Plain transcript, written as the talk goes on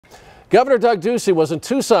Governor Doug Ducey was in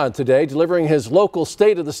Tucson today delivering his local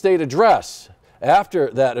State of the State address. After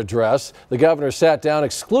that address, the governor sat down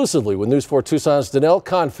exclusively with News 4 Tucson's Danelle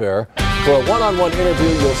Confair for a one-on-one interview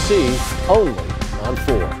you'll see only on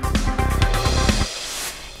 4.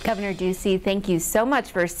 Governor Ducey, thank you so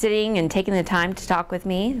much for sitting and taking the time to talk with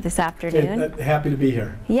me this afternoon. Happy to be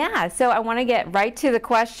here. Yeah, so I want to get right to the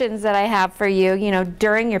questions that I have for you. You know,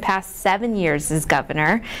 during your past 7 years as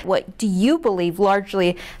governor, what do you believe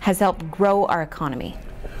largely has helped grow our economy?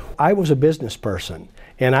 I was a business person,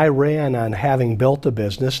 and I ran on having built a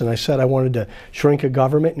business, and I said I wanted to shrink a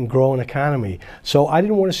government and grow an economy. So I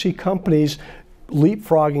didn't want to see companies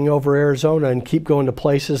leapfrogging over Arizona and keep going to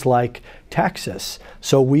places like Texas.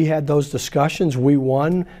 So we had those discussions. We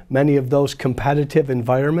won many of those competitive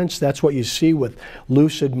environments. That's what you see with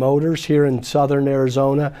Lucid Motors here in southern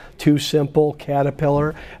Arizona, Too Simple,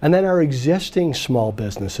 Caterpillar, and then our existing small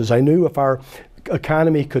businesses. I knew if our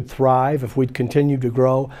economy could thrive, if we'd continue to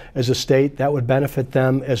grow as a state, that would benefit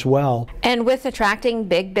them as well. And with attracting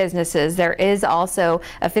big businesses, there is also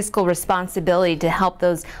a fiscal responsibility to help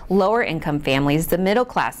those lower income families, the middle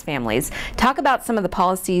class families. Talk about some of the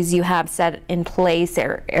policies you have set in place,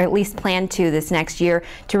 or at least plan to this next year,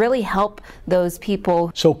 to really help those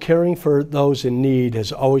people. So caring for those in need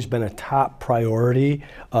has always been a top priority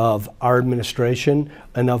of our administration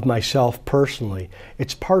and of myself personally.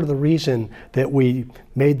 It's part of the reason that we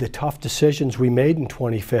made the tough decisions we made in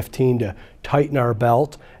 2015 to tighten our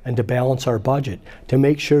belt and to balance our budget, to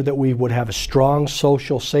make sure that we would have a strong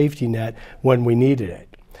social safety net when we needed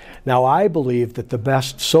it. Now, I believe that the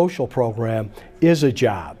best social program is a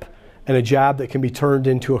job, and a job that can be turned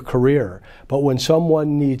into a career. But when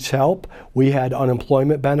someone needs help, we had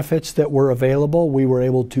unemployment benefits that were available. We were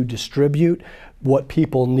able to distribute what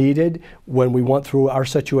people needed when we went through our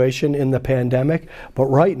situation in the pandemic. But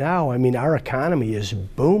right now, I mean, our economy is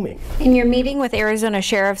booming. In your meeting with Arizona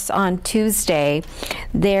sheriffs on Tuesday,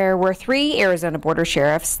 there were 3 Arizona border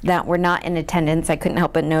sheriffs that were not in attendance. I couldn't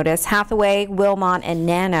help but notice. Hathaway, Wilmot, and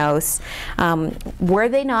Nanos. Were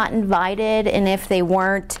they not invited? And if they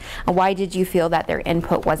weren't, why did you feel that their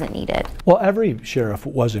input wasn't needed? Well, every sheriff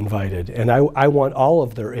was invited, and I want all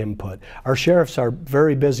of their input. Our sheriffs are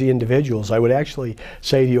very busy individuals. I would actually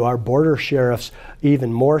say to you, our border sheriffs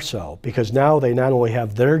even more so, because now they not only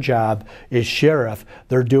have their job as sheriff,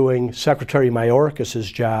 they're doing Secretary Mayorkas's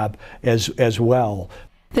job as well.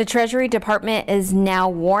 The Treasury Department is now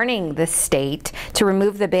warning the state to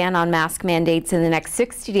remove the ban on mask mandates in the next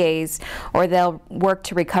 60 days, or they'll work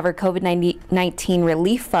to recover COVID-19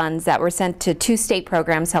 relief funds that were sent to 2 state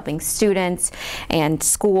programs helping students and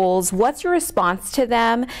schools. What's your response to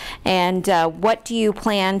them, and what do you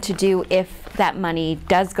plan to do if that money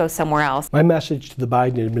does go somewhere else? My message to the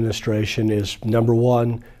Biden administration is, number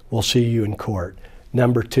 1, we'll see you in court.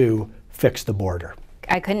 Number 2, fix the border.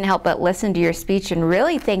 I couldn't help but listen to your speech and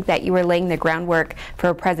really think that you were laying the groundwork for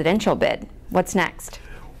a presidential bid. What's next?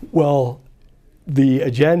 Well, the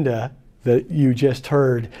agenda that you just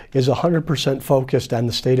heard is 100% focused on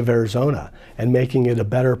the state of Arizona and making it a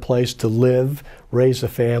better place to live, raise a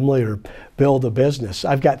family, or build a business.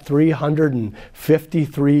 I've got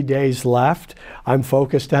 353 days left. I'm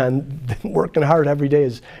focused on working hard every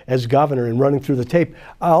day as governor and running through the tape.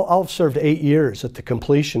 I'll have served 8 years at the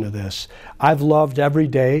completion of this. I've loved every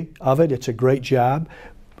day of it. It's a great job.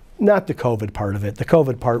 Not the COVID part of it. The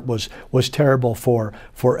COVID part was terrible for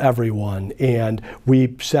everyone, and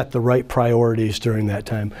we set the right priorities during that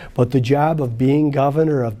time. But the job of being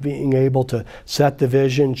governor, of being able to set the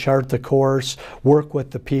vision, chart the course, work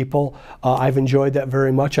with the people, I've enjoyed that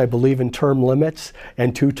very much. I believe in term limits,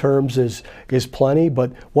 and 2 terms is plenty,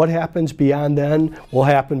 but what happens beyond then will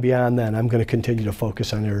happen beyond then. I'm going to continue to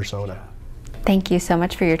focus on Arizona. Thank you so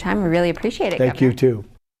much for your time. We really appreciate it, Thank Governor. you too.